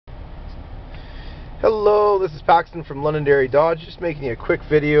Hello, this is Paxton from Londonderry Dodge, just making a quick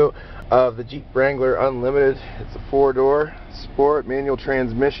video of the Jeep Wrangler Unlimited. It's a 4-door sport manual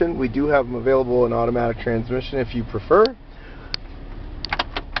transmission. We do have them available in automatic transmission if you prefer.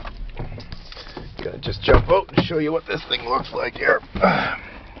 Gonna just jump out and show you what this thing looks like here. A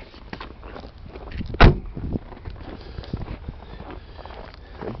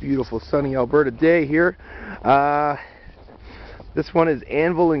beautiful sunny Alberta day here. This one is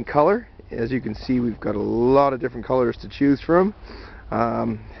anvil in color. As you can see, we've got a lot of different colors to choose from.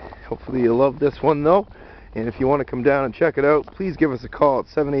 Hopefully you'll love this one though. And if you want to come down and check it out, please give us a call at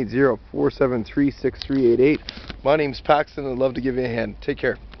 780-473-6388. My name's Paxton and I'd love to give you a hand. Take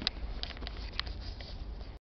care.